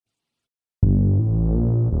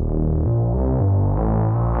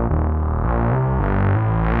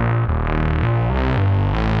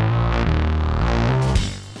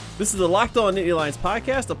This is the Locked On Nittany Lions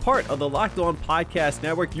podcast, a part of the Locked On Podcast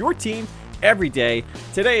Network, your team every day.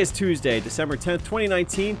 Today is Tuesday, December 10th,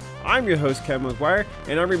 2019. I'm your host, Kevin McGuire,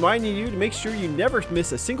 and I'm reminding you to make sure you never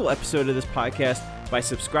miss a single episode of this podcast by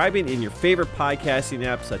subscribing in your favorite podcasting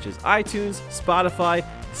apps such as iTunes, Spotify,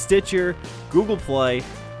 Stitcher, Google Play,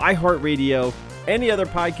 iHeartRadio, any other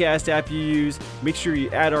podcast app you use. Make sure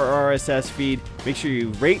you add our RSS feed. Make sure you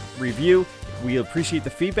rate, review. We appreciate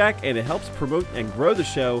the feedback, and it helps promote and grow the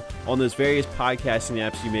show on those various podcasting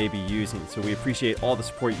apps you may be using. So we appreciate all the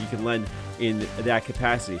support you can lend in that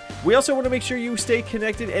capacity. We also want to make sure you stay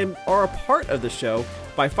connected and are a part of the show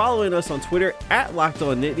by following us on Twitter at Locked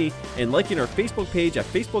On Nittany and liking our Facebook page at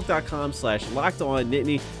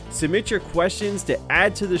facebook.com/LockedOnNittany. Submit your questions to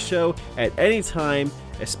add to the show at any time,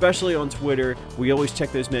 especially on Twitter. We always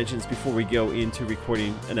check those mentions before we go into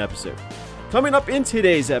recording an episode. Coming up in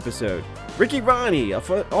today's episode, Ricky Rahne,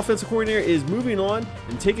 offensive coordinator, is moving on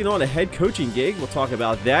and taking on a head coaching gig. We'll talk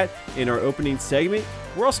about that in our opening segment.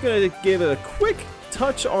 We're also going to give a quick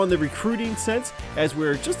touch on the recruiting sense as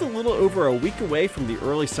we're just a little over a week away from the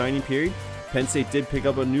early signing period. Penn State did pick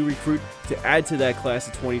up a new recruit to add to that class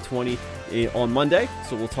of 2020 on Monday,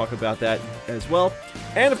 so we'll talk about that as well.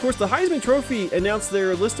 And of course, the Heisman Trophy announced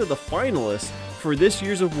their list of the finalists for this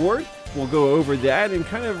year's award. We'll go over that and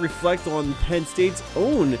kind of reflect on Penn State's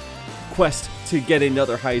own quest to get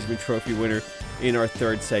another Heisman Trophy winner in our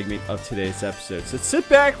third segment of today's episode. So sit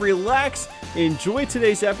back, relax, enjoy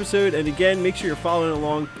today's episode, and again, make sure you're following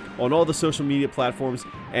along on all the social media platforms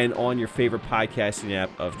and on your favorite podcasting app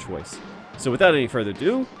of choice. So without any further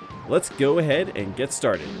ado, let's go ahead and get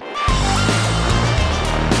started.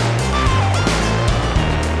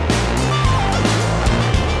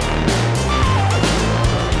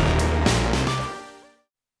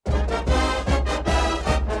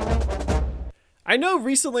 I know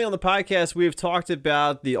recently on the podcast we have talked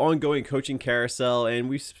about the ongoing coaching carousel, and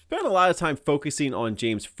we've spent a lot of time focusing on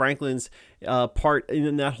James Franklin's part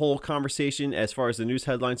in that whole conversation as far as the news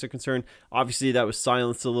headlines are concerned. Obviously, that was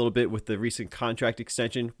silenced a little bit with the recent contract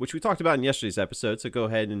extension, which we talked about in yesterday's episode, so go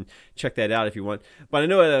ahead and check that out if you want. But I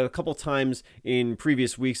know a couple times in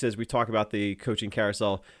previous weeks as we talk about the coaching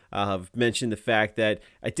carousel, I've mentioned the fact that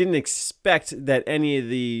I didn't expect that any of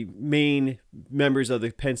the main members of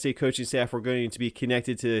the Penn State coaching staff were going to be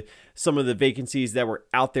connected to some of the vacancies that were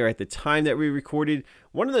out there at the time that we recorded.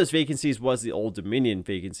 One of those vacancies was the Old Dominion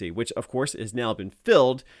vacancy, which of course has now been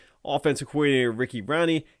filled. Offensive coordinator Ricky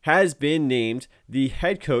Rahne has been named the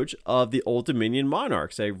head coach of the Old Dominion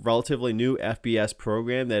Monarchs, a relatively new FBS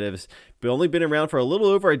program that has only been around for a little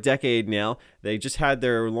over a decade now. They just had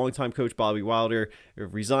their longtime coach Bobby Wilder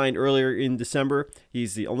resign earlier in December.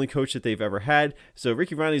 He's the only coach that they've ever had. So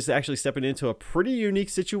Ricky Rahne is actually stepping into a pretty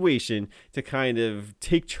unique situation to kind of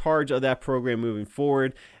take charge of that program moving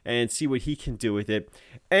forward and see what he can do with it.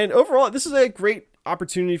 And overall, this is a great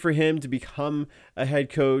opportunity for him to become a head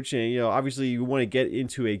coach, and obviously you want to get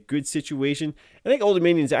into a good situation. I think Old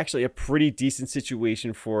Dominion is actually a pretty decent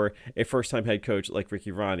situation for a first-time head coach like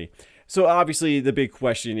Ricky Rahne. So obviously the big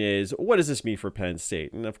question is, what does this mean for Penn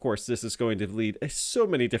State? And of course, this is going to lead so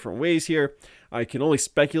many different ways here. I can only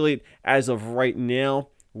speculate as of right now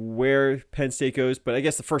where Penn State goes, but I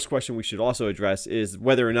guess the first question we should also address is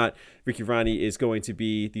whether or not Ricky Rahne is going to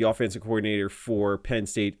be the offensive coordinator for Penn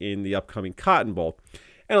State in the upcoming Cotton Bowl.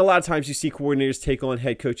 And a lot of times you see coordinators take on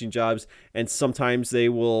head coaching jobs, and sometimes they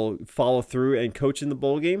will follow through and coach in the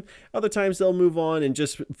bowl game. Other times they'll move on and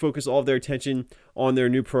just focus all of their attention on their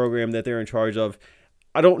new program that they're in charge of.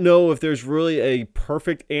 I don't know if there's really a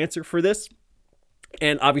perfect answer for this.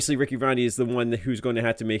 And obviously, Ricky Rahne is the one who's going to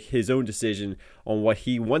have to make his own decision on what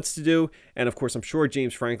he wants to do. And of course, I'm sure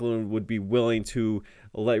James Franklin would be willing to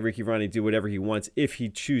let Ricky Rahne do whatever he wants if he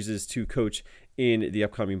chooses to coach in the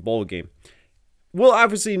upcoming bowl game. We'll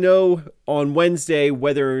obviously know on Wednesday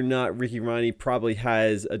whether or not Ricky Rahne probably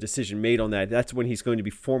has a decision made on that. That's when he's going to be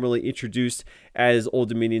formally introduced as Old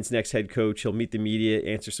Dominion's next head coach. He'll meet the media,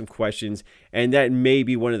 answer some questions, and that may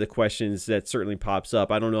be one of the questions that certainly pops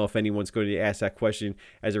up. I don't know if anyone's going to ask that question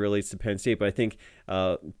as it relates to Penn State, but I think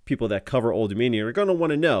people that cover Old Dominion are going to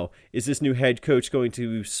want to know, is this new head coach going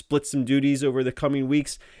to split some duties over the coming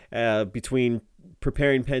weeks between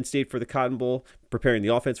preparing Penn State for the Cotton Bowl, preparing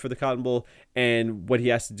the offense for the Cotton Bowl, and what he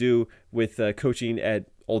has to do with coaching at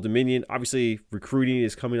Old Dominion. Obviously, recruiting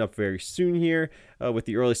is coming up very soon here with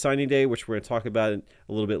the early signing day, which we're going to talk about a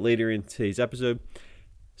little bit later in today's episode.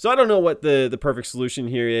 So I don't know what the perfect solution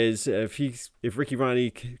here is. If Ricky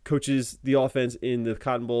Rahne coaches the offense in the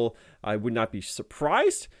Cotton Bowl, I would not be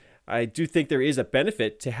surprised. I do think there is a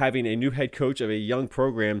benefit to having a new head coach of a young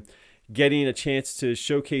program getting a chance to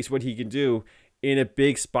showcase what he can do in a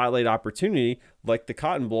big spotlight opportunity like the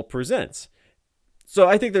Cotton Bowl presents. So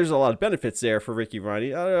I think there's a lot of benefits there for Ricky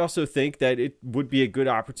Rahne. I also think that it would be a good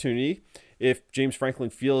opportunity if James Franklin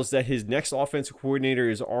feels that his next offensive coordinator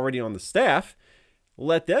is already on the staff.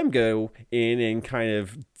 Let them go in and kind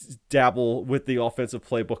of dabble with the offensive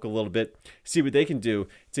playbook a little bit, see what they can do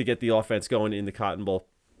to get the offense going in the Cotton Bowl.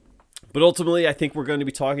 But ultimately, I think we're going to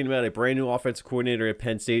be talking about a brand new offensive coordinator at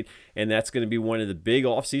Penn State, and that's going to be one of the big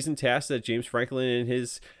offseason tasks that James Franklin and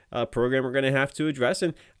his program are going to have to address.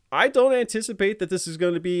 And I don't anticipate that this is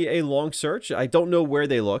going to be a long search. I don't know where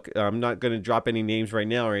they look. I'm not going to drop any names right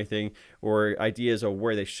now or anything or ideas of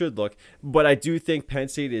where they should look. But I do think Penn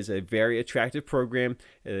State is a very attractive program.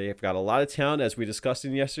 They've got a lot of talent, as we discussed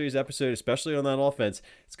in yesterday's episode, especially on that offense.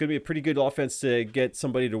 It's going to be a pretty good offense to get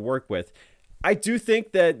somebody to work with. I do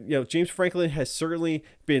think that James Franklin has certainly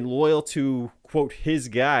been loyal to, quote, his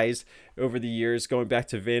guys over the years, going back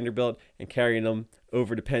to Vanderbilt and carrying them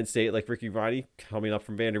over to Penn State, like Ricky Rahne coming up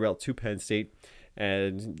from Vanderbilt to Penn State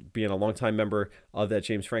and being a longtime member of that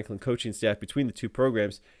James Franklin coaching staff between the two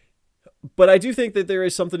programs. But I do think that there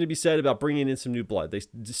is something to be said about bringing in some new blood. They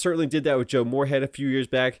certainly did that with Joe Moorhead a few years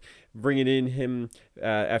back, bringing in him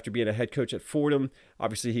after being a head coach at Fordham.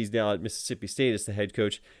 Obviously, he's now at Mississippi State as the head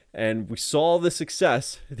coach. And we saw the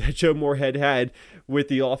success that Joe Moorhead had with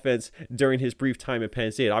the offense during his brief time at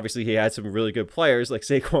Penn State. Obviously, he had some really good players like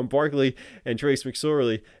Saquon Barkley and Trace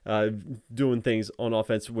McSorley doing things on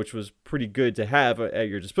offense, which was pretty good to have at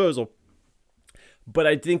your disposal. But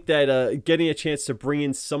I think that getting a chance to bring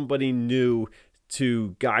in somebody new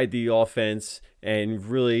to guide the offense and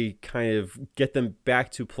really kind of get them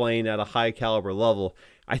back to playing at a high caliber level,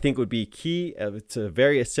 I think would be key. It's a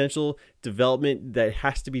very essential development that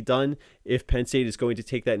has to be done if Penn State is going to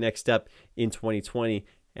take that next step in 2020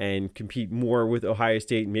 and compete more with Ohio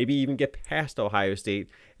State, maybe even get past Ohio State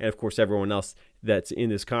and, of course, everyone else that's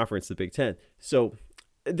in this conference, the Big Ten. So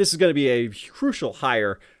this is going to be a crucial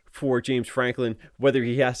hire for James Franklin, whether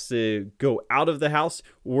he has to go out of the house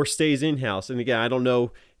or stays in-house. And again, I don't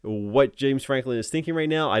know what James Franklin is thinking right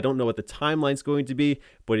now. I don't know what the timeline is going to be,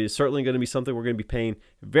 but it is certainly going to be something we're going to be paying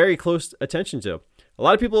very close attention to. A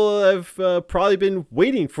lot of people have probably been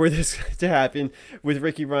waiting for this to happen with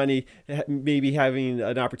Ricky Rahne maybe having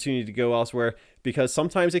an opportunity to go elsewhere, because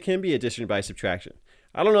sometimes it can be addition by subtraction.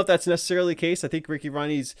 I don't know if that's necessarily the case. I think Ricky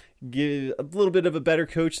Rahne's a little bit of a better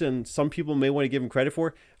coach than some people may want to give him credit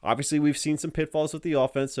for. Obviously, we've seen some pitfalls with the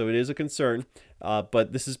offense, so it is a concern.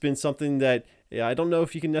 But this has been something that I don't know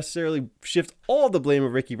if you can necessarily shift all the blame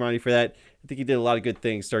of Ricky Rahne for that. I think he did a lot of good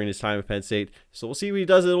things during his time at Penn State. So we'll see what he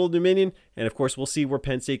does at Old Dominion. And, of course, we'll see where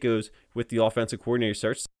Penn State goes with the offensive coordinator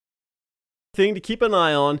search. Thing to keep an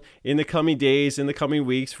eye on in the coming days, in the coming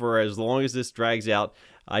weeks, for as long as this drags out.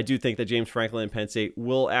 I do think that James Franklin and Penn State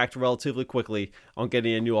will act relatively quickly on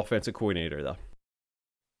getting a new offensive coordinator, though.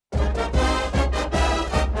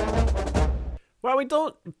 While we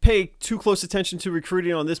don't pay too close attention to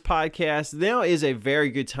recruiting on this podcast, now is a very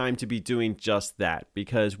good time to be doing just that,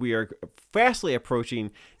 because we are fastly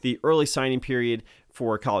approaching the early signing period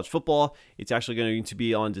for college football. It's actually going to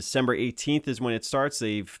be on December 18th is when it starts.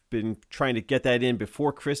 They've been trying to get that in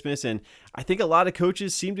before Christmas, and I think a lot of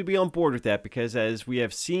coaches seem to be on board with that, because as we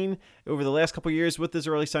have seen over the last couple of years with this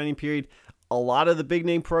early signing period, a lot of the big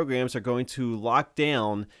name programs are going to lock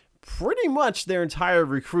down pretty much their entire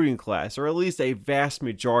recruiting class, or at least a vast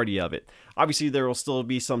majority of it. Obviously, there will still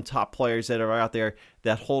be some top players that are out there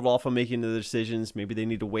that hold off on making the decisions. Maybe they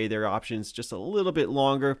need to weigh their options just a little bit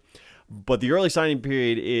longer. But the early signing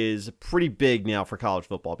period is pretty big now for college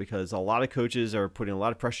football, because a lot of coaches are putting a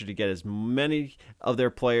lot of pressure to get as many of their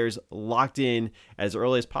players locked in as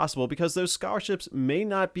early as possible, because those scholarships may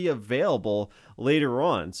not be available later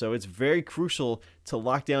on. So it's very crucial to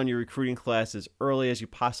lock down your recruiting class as early as you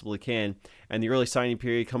possibly can. And the early signing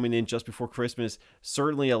period coming in just before Christmas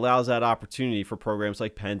certainly allows that opportunity for programs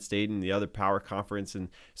like Penn State and the other power conference, and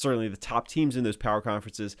certainly the top teams in those power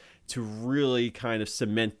conferences, to really kind of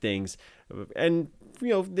cement things. And,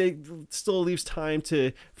 they still leaves time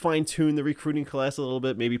to fine tune the recruiting class a little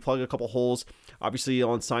bit, maybe plug a couple holes. Obviously,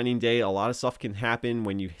 on signing day, a lot of stuff can happen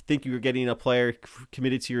when you think you're getting a player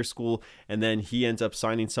committed to your school and then he ends up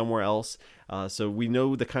signing somewhere else. So we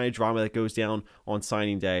know the kind of drama that goes down on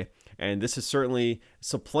signing day. And this has certainly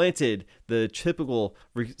supplanted the typical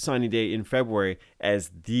signing day in February as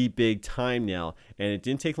the big time now. And it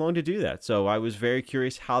didn't take long to do that. So I was very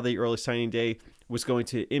curious how the early signing day was going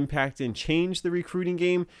to impact and change the recruiting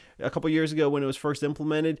game a couple years ago when it was first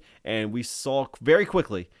implemented. And we saw very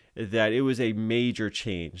quickly that it was a major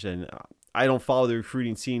change. And I don't follow the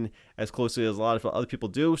recruiting scene as closely as a lot of other people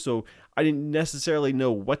do, so I didn't necessarily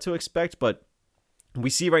know what to expect, but We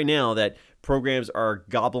see right now that programs are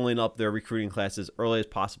gobbling up their recruiting class as early as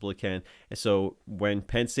possibly can. And so when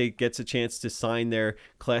Penn State gets a chance to sign their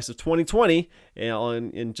class of 2020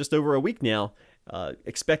 in just over a week now,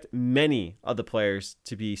 expect many of the players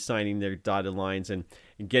to be signing their dotted lines and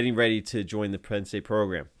getting ready to join the Penn State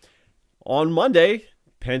program. On Monday,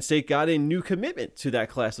 Penn State got a new commitment to that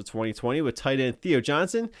class of 2020 with tight end Theo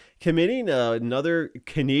Johnson committing, another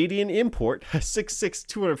Canadian import, a 6'6",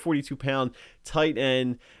 242-pound tight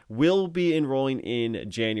end, will be enrolling in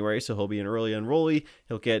January, so he'll be an early enrollee.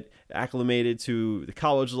 He'll get acclimated to the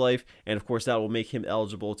college life, and of course that will make him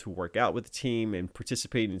eligible to work out with the team and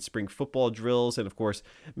participate in spring football drills, and of course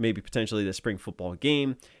maybe potentially the spring football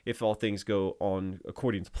game if all things go on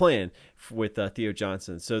according to plan with Theo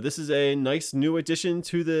Johnson. So this is a nice new addition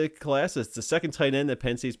to the class. It's the second tight end that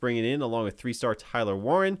Penn State's bringing in, along with 3-star Tyler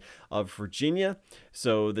Warren of Virginia.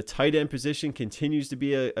 So the tight end position continues to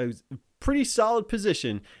be a pretty solid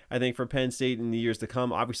position, I think, for Penn State in the years to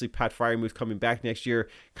come. Obviously, Pat Freiermuth coming back next year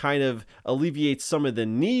kind of alleviates some of the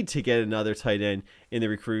need to get another tight end in the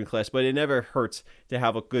recruiting class, but it never hurts to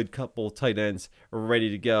have a good couple tight ends ready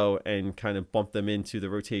to go and kind of bump them into the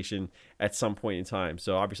rotation at some point in time.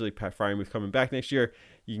 So obviously, Pat Freiermuth coming back next year,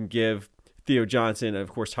 you can give Theo Johnson and,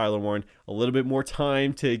 of course, Tyler Warren a little bit more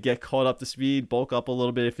time to get caught up to speed, bulk up a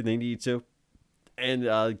little bit if they need to,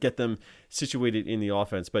 and get them situated in the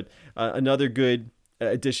offense. But another good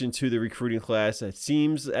addition to the recruiting class. It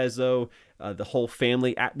seems as though the whole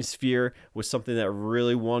family atmosphere was something that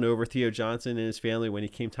really won over Theo Johnson and his family when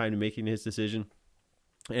it came time to making his decision.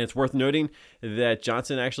 And it's worth noting that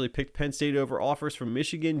Johnson actually picked Penn State over offers from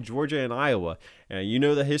Michigan, Georgia, and Iowa. And you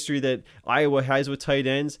know the history that Iowa has with tight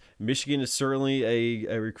ends. Michigan is certainly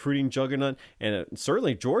a recruiting juggernaut, and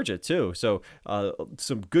certainly Georgia too. So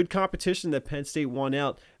some good competition that Penn State won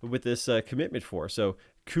out with this commitment for. So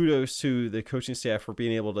kudos to the coaching staff for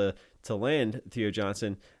being able to land Theo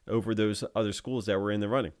Johnson over those other schools that were in the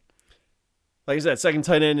running. Like I said, second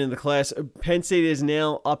tight end in the class. Penn State is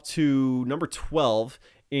now up to number 12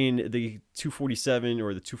 in the 247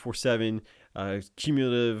 or the 247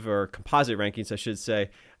 cumulative or composite rankings, I should say.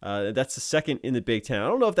 That's the second in the Big Ten. I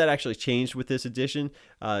don't know if that actually changed with this addition.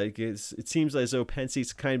 It seems as though Penn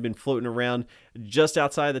State's kind of been floating around just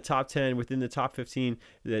outside the top 10, within the top 15.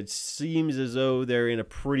 It seems as though they're in a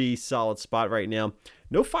pretty solid spot right now.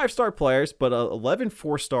 No 5-star players, but 11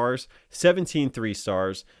 4-stars, 17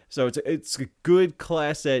 3-stars. So it's a good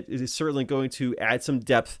class that is certainly going to add some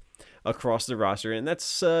depth across the roster. And that's,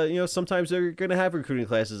 sometimes they're going to have recruiting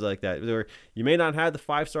classes like that. Where you may not have the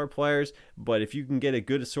 5-star players, but if you can get a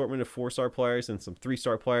good assortment of 4-star players and some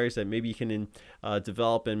 3-star players that maybe you can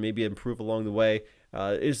develop and maybe improve along the way,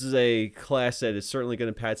 this is a class that is certainly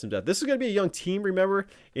going to pad some depth. This is going to be a young team, remember,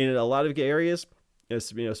 in a lot of areas.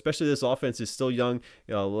 Especially this offense is still young.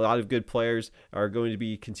 A lot of good players are going to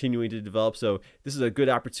be continuing to develop. So this is a good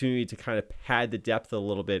opportunity to kind of pad the depth a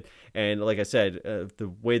little bit. And like I said, the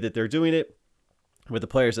way that they're doing it with the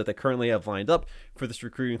players that they currently have lined up for this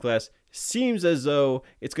recruiting class seems as though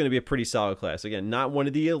it's going to be a pretty solid class. Again, not one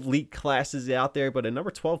of the elite classes out there, but a number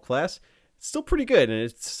 12 class. Still pretty good, and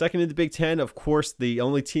it's second in the Big Ten. Of course, the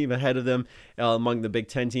only team ahead of them among the Big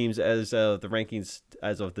Ten teams as the rankings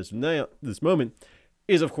as of this moment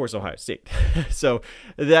is, of course, Ohio State. So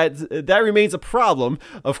that remains a problem,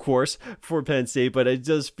 of course, for Penn State, but it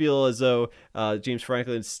does feel as though James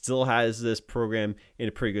Franklin still has this program in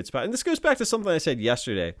a pretty good spot. And this goes back to something I said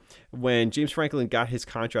yesterday. When James Franklin got his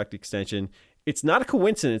contract extension, it's not a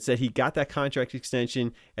coincidence that he got that contract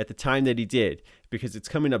extension at the time that he did, because it's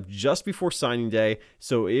coming up just before signing day.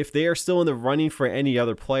 So if they are still in the running for any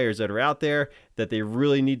other players that are out there that they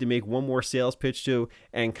really need to make one more sales pitch to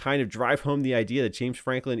and kind of drive home the idea that James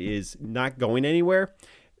Franklin is not going anywhere,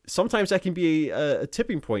 sometimes that can be a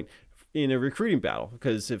tipping point in a recruiting battle.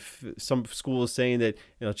 Because if some school is saying that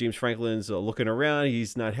James Franklin's looking around,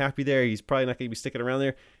 he's not happy there, he's probably not going to be sticking around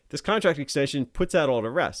there, this contract extension puts that all to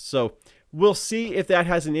rest. So we'll see if that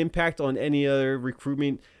has an impact on any other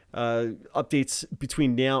recruitment updates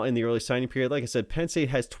between now and the early signing period. Like I said, Penn State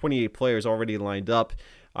has 28 players already lined up.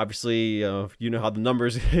 Obviously, you know how the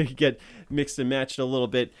numbers get mixed and matched a little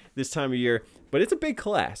bit this time of year, but it's a big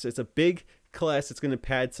class. It's a big class that's going to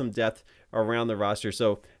pad some depth around the roster.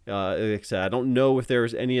 So, like I said, I don't know if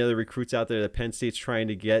there's any other recruits out there that Penn State's trying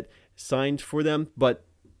to get signed for them, but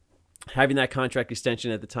having that contract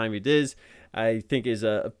extension at the time it is, I think, is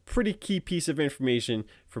a pretty key piece of information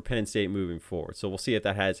for Penn State moving forward. So we'll see if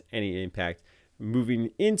that has any impact moving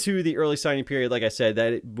into the early signing period. Like I said,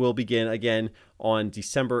 that it will begin again on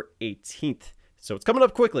December 18th. So it's coming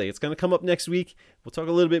up quickly. It's going to come up next week. We'll talk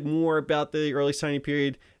a little bit more about the early signing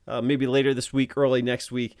period, maybe later this week, early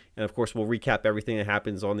next week. And of course, we'll recap everything that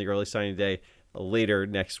happens on the early signing day later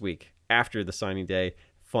next week. After the signing day,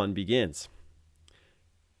 fun begins.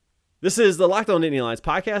 This is the Locked On Nittany Lions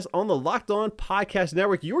podcast on the Locked On Podcast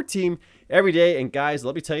Network, your team every day. And guys,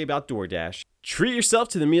 let me tell you about DoorDash. Treat yourself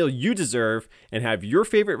to the meal you deserve and have your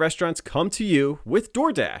favorite restaurants come to you with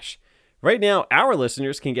DoorDash. Right now, our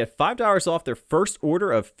listeners can get $5 off their first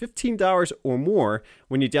order of $15 or more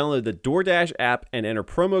when you download the DoorDash app and enter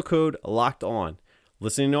promo code LOCKEDON.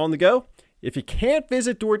 Listening on the go? If you can't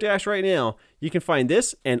visit DoorDash right now, you can find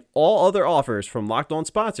this and all other offers from Locked On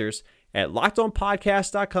sponsors at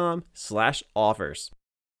lockedonpodcast.com/offers.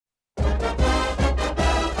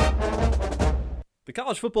 The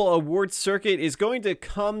college football awards circuit is going to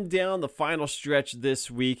come down the final stretch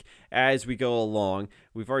this week as we go along.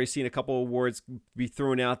 We've already seen a couple awards be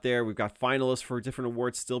thrown out there. We've got finalists for different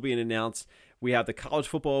awards still being announced. We have the College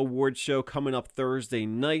Football Awards show coming up Thursday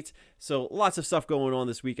night. So lots of stuff going on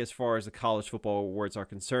this week as far as the College Football Awards are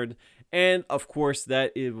concerned. And of course,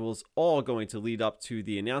 that it was all going to lead up to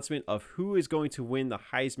the announcement of who is going to win the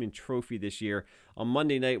Heisman Trophy this year. On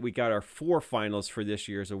Monday night, we got our 4 finalists for this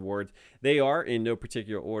year's award. They are, in no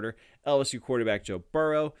particular order, LSU quarterback Joe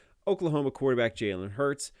Burrow, Oklahoma quarterback Jalen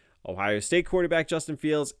Hurts, Ohio State quarterback Justin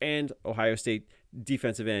Fields, and Ohio State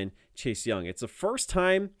defensive end Chase Young. It's the first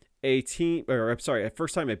time a Big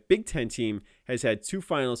Ten team has had 2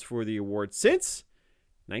 finalists for the award since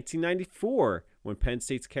 1994, when Penn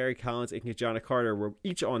State's Kerry Collins and Kajana Carter were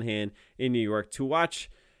each on hand in New York to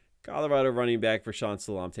watch Colorado running back Rashaan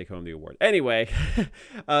Salam take home the award. Anyway,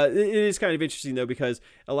 it is kind of interesting, though, because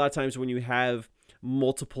a lot of times when you have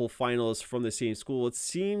multiple finalists from the same school, it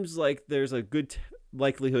seems like there's a good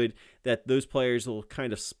likelihood that those players will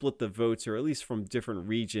kind of split the votes, or at least from different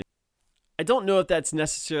regions. I don't know if that's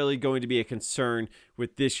necessarily going to be a concern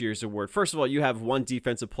with this year's award. First of all, you have one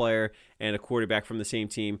defensive player and a quarterback from the same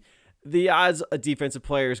team. The odds a defensive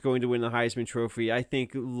player is going to win the Heisman Trophy, I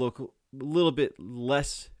think, look a little bit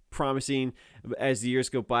less promising as the years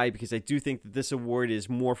go by, because I do think that this award is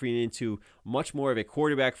morphing into much more of a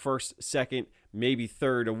quarterback first, second, maybe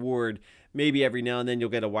third award. Maybe every now and then you'll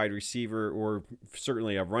get a wide receiver or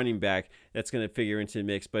certainly a running back that's going to figure into the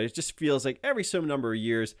mix. But it just feels like every some number of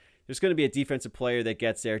years, there's going to be a defensive player that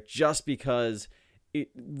gets there just because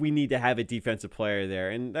we need to have a defensive player there.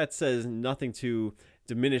 And that says nothing to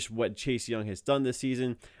diminish what Chase Young has done this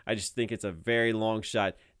season. I just think it's a very long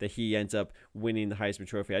shot that he ends up winning the Heisman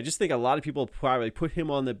Trophy. I just think a lot of people probably put him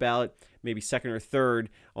on the ballot, maybe second or third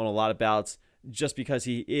on a lot of ballots, just because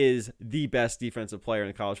he is the best defensive player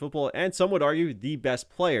in college football, and some would argue the best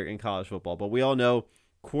player in college football. But we all know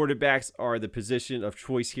quarterbacks are the position of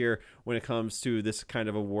choice here when it comes to this kind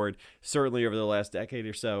of award. Certainly over the last decade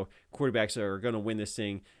or so, quarterbacks are going to win this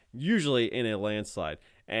thing, usually in a landslide.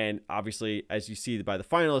 And obviously, as you see by the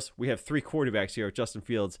finalists, we have 3 quarterbacks here: Justin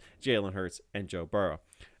Fields, Jalen Hurts, and Joe Burrow.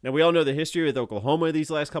 Now, we all know the history with Oklahoma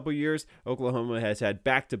these last couple of years. Oklahoma has had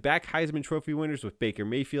back-to-back Heisman Trophy winners with Baker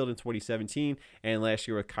Mayfield in 2017 and last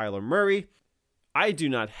year with Kyler Murray. I do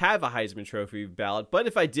not have a Heisman Trophy ballot, but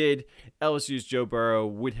if I did, LSU's Joe Burrow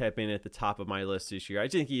would have been at the top of my list this year. I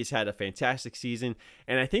think he's had a fantastic season,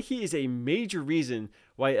 and I think he is a major reason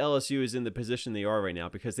why LSU is in the position they are right now,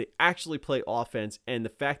 because they actually play offense, and the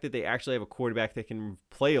fact that they actually have a quarterback that can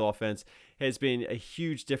play offense has been a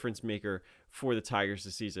huge difference maker for the Tigers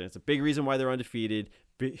this season. It's a big reason why they're undefeated,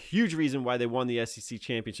 huge reason why they won the SEC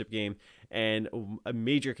championship game, and a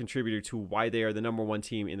major contributor to why they are the number 1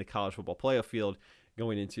 team in the college football playoff field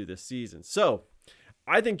going into this season. So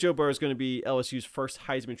I think Joe Burrow is going to be LSU's first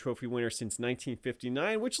Heisman Trophy winner since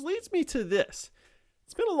 1959, which leads me to this.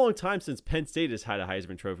 It's been a long time since Penn State has had a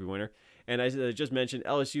Heisman Trophy winner. And as I just mentioned,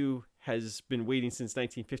 LSU has been waiting since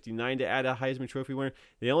 1959 to add a Heisman Trophy winner.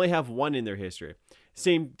 They only have 1 in their history.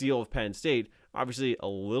 Same deal with Penn State. Obviously a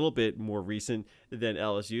little bit more recent than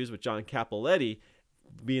LSU's, with John Cappelletti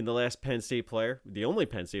being the last Penn State player, the only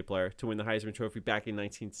Penn State player to win the Heisman Trophy back in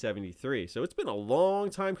 1973. So it's been a long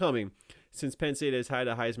time coming since Penn State has had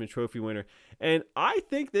a Heisman Trophy winner. And I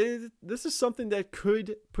think that this is something that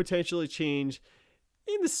could potentially change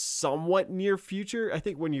in the somewhat near future. I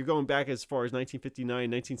think when you're going back as far as 1959,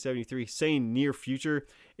 1973, saying near future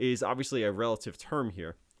is obviously a relative term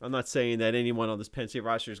here. I'm not saying that anyone on this Penn State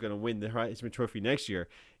roster is going to win the Heisman Trophy next year.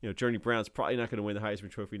 You know, Journey Brown's probably not going to win the Heisman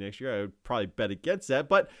Trophy next year. I would probably bet against that.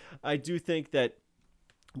 But I do think that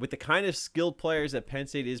with the kind of skilled players that Penn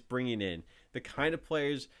State is bringing in, the kind of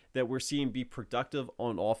players that we're seeing be productive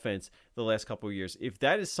on offense the last couple of years, if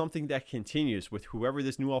that is something that continues with whoever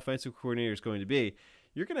this new offensive coordinator is going to be,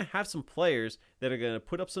 you're going to have some players that are going to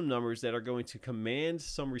put up some numbers that are going to command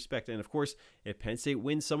some respect. And of course, if Penn State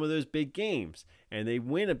wins some of those big games and they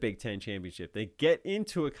win a Big Ten championship, they get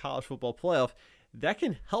into a college football playoff, that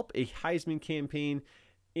can help a Heisman campaign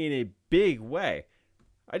in a big way.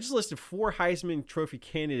 I just listed 4 Heisman Trophy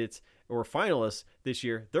candidates or finalists this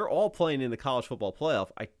year. They're all playing in the college football playoff.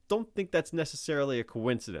 I don't think that's necessarily a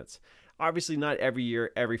coincidence. Obviously, not every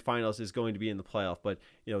year, every finalist is going to be in the playoff, but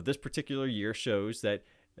this particular year shows that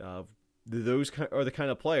those are the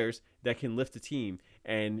kind of players that can lift a team,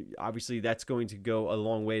 and obviously that's going to go a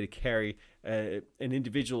long way to carry an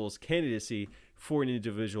individual's candidacy for an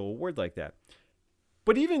individual award like that.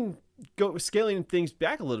 But even scaling things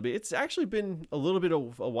back a little bit, it's actually been a little bit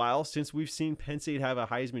of a while since we've seen Penn State have a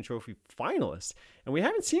Heisman Trophy finalist. And we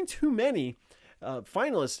haven't seen too many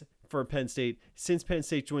finalists for Penn State since Penn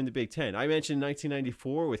State joined the Big Ten. I mentioned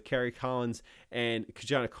 1994 with Kerry Collins and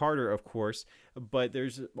Kajana Carter, of course. But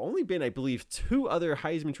there's only been, I believe, 2 other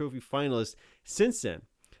Heisman Trophy finalists since then.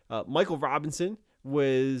 Michael Robinson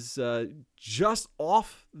was just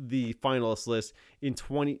off the finalist list in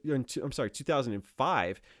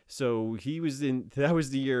 2005. So that was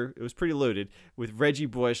the year, it was pretty loaded with Reggie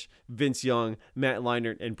Bush, Vince Young, Matt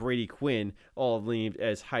Leinart, and Brady Quinn all named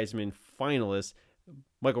as Heisman finalists.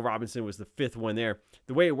 Michael Robinson was the 5th one there.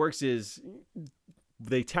 The way it works is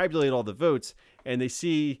they tabulate all the votes and they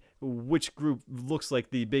see which group looks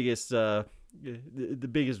like the biggest vote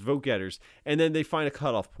getters, and then they find a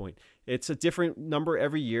cutoff point. It's a different number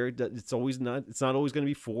every year. It's not always going to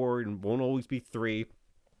be 4 and won't always be 3.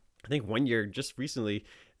 I think one year, just recently,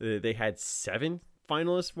 they had 7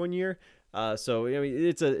 finalists one year. So I mean,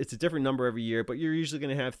 it's a different number every year, but you're usually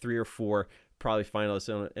going to have 3 or 4 probably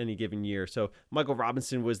finalists on any given year. So Michael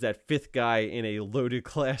Robinson was that 5th guy in a loaded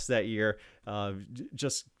class that year.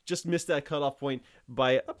 Just missed that cutoff point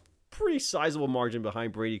by a pretty sizable margin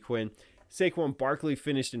behind Brady Quinn. Saquon Barkley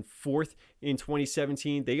finished in 4th in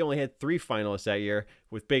 2017. They only had 3 finalists that year,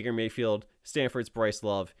 with Baker Mayfield, Stanford's Bryce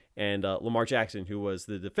Love, and Lamar Jackson, who was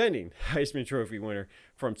the defending Heisman Trophy winner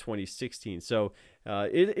from 2016. So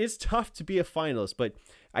it is tough to be a finalist, but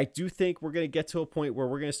I do think we're going to get to a point where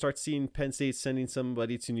we're going to start seeing Penn State sending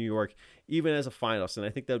somebody to New York, even as a finalist, and I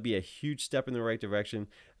think that would be a huge step in the right direction.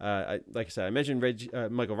 Like I said, I mentioned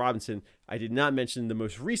Michael Robinson. I did not mention the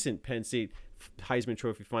most recent Penn State Heisman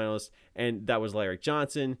Trophy finalist, and that was Larry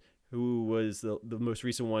Johnson, who was the most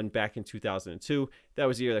recent one back in 2002. That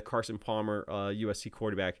was the year that Carson Palmer, USC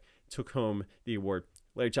quarterback, took home the award.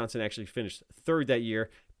 Larry Johnson actually finished 3rd that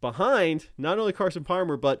year, behind not only Carson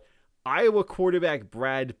Palmer, but Iowa quarterback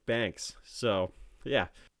Brad Banks. So, yeah.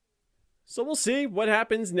 So we'll see what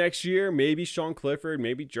happens next year. Maybe Sean Clifford,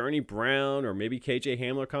 maybe Journey Brown, or maybe KJ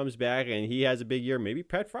Hamler comes back and he has a big year. Maybe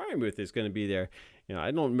Pat Fryermuth is going to be there. I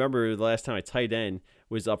don't remember the last time a tight end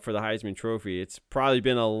was up for the Heisman Trophy. It's probably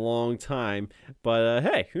been a long time, but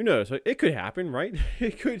hey, who knows? It could happen, right?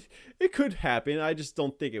 It could happen. I just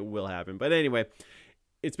don't think it will happen. But anyway,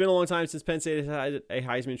 it's been a long time since Penn State has had a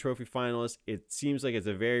Heisman Trophy finalist. It seems like it's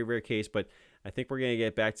a very rare case, but I think we're going to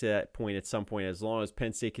get back to that point at some point, as long as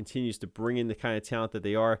Penn State continues to bring in the kind of talent that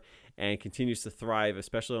they are and continues to thrive,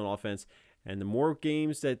 especially on offense. And the more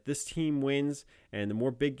games that this team wins and the more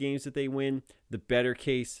big games that they win, the better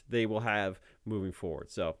case they will have moving forward.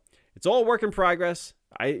 So it's all work in progress.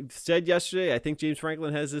 I said yesterday, I think James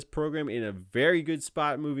Franklin has this program in a very good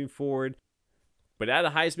spot moving forward. But add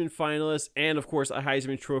a Heisman finalist and, of course, a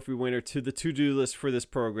Heisman Trophy winner to the to-do list for this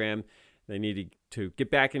program. They need to get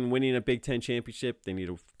back in winning a Big Ten championship. They need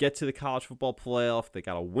to get to the college football playoff. They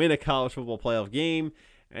got to win a college football playoff game.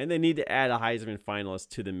 And they need to add a Heisman finalist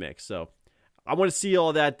to the mix. So I want to see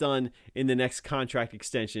all that done in the next contract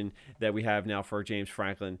extension that we have now for James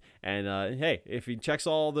Franklin. And hey, if he checks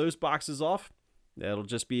all those boxes off, that'll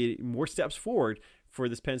just be more steps forward for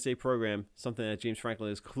this Penn State program, something that James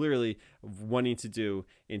Franklin is clearly wanting to do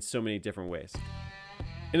in so many different ways.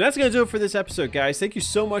 And that's going to do it for this episode, guys. Thank you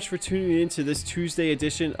so much for tuning in to this Tuesday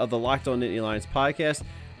edition of the Locked On Nittany Lions podcast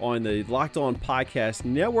on the Locked On Podcast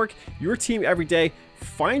Network. Your team every day.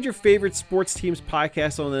 Find your favorite sports teams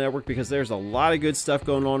podcast on the network, because there's a lot of good stuff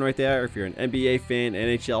going on right there. If you're an NBA fan,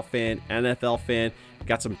 NHL fan, NFL fan,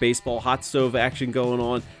 got some baseball hot stove action going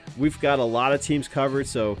on. We've got a lot of teams covered,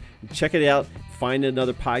 so check it out. Find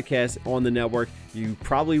another podcast on the network. You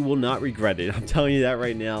probably will not regret it. I'm telling you that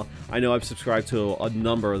right now. I know I've subscribed to a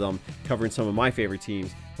number of them covering some of my favorite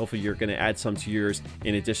teams hopefully you're going to add some to yours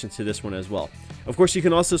in addition to this one as well. Of course, you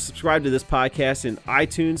can also subscribe to this podcast in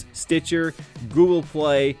iTunes, Stitcher, Google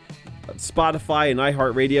Play, Spotify, and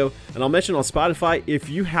iHeartRadio. And I'll mention on Spotify, if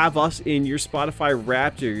you have us in your Spotify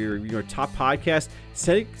Wrapped or your top podcast,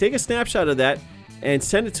 take a snapshot of that and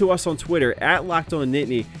send it to us on Twitter at Locked On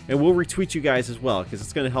Nittany, and we'll retweet you guys as well, because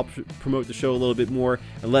it's going to help promote the show a little bit more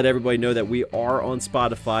and let everybody know that we are on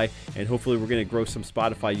Spotify, and hopefully we're going to grow some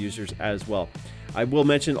Spotify users as well. I will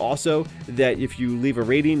mention also that if you leave a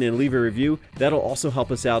rating and leave a review, that'll also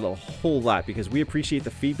help us out a whole lot, because we appreciate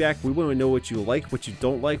the feedback. We want to know what you like, what you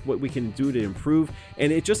don't like, what we can do to improve,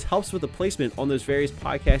 and it just helps with the placement on those various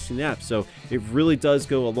podcasting apps. So it really does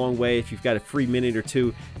go a long way. If you've got a free minute or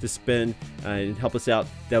two to spend and help us out,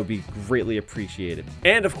 that would be greatly appreciated.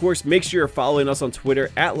 And of course, make sure you're following us on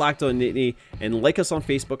Twitter at Locked On Nittany, and like us on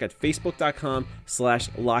Facebook at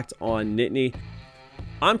facebook.com/LockedOnNittany.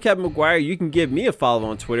 I'm Kevin McGuire. You can give me a follow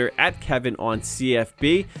on Twitter at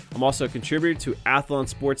KevinOnCFB. I'm also a contributor to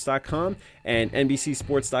AthlonSports.com and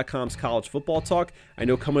NBCSports.com's College Football Talk. I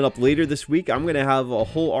know coming up later this week, I'm going to have a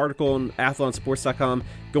whole article on AthlonSports.com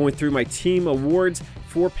going through my team awards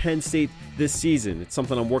for Penn State this season. It's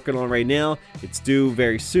something I'm working on right now. It's due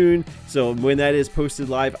very soon. So when that is posted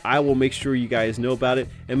live, I will make sure you guys know about it.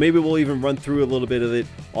 And maybe we'll even run through a little bit of it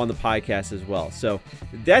on the podcast as well. So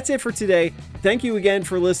that's it for today. Thank you again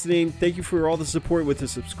for listening. Thank you for all the support with the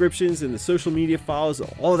subscriptions and the social media follows,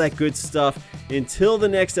 all that good stuff. Until the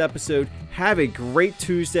next episode, have a great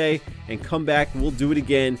Tuesday and come back. We'll do it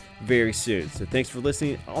again very soon. So thanks for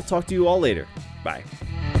listening. I'll talk to you all later. Bye.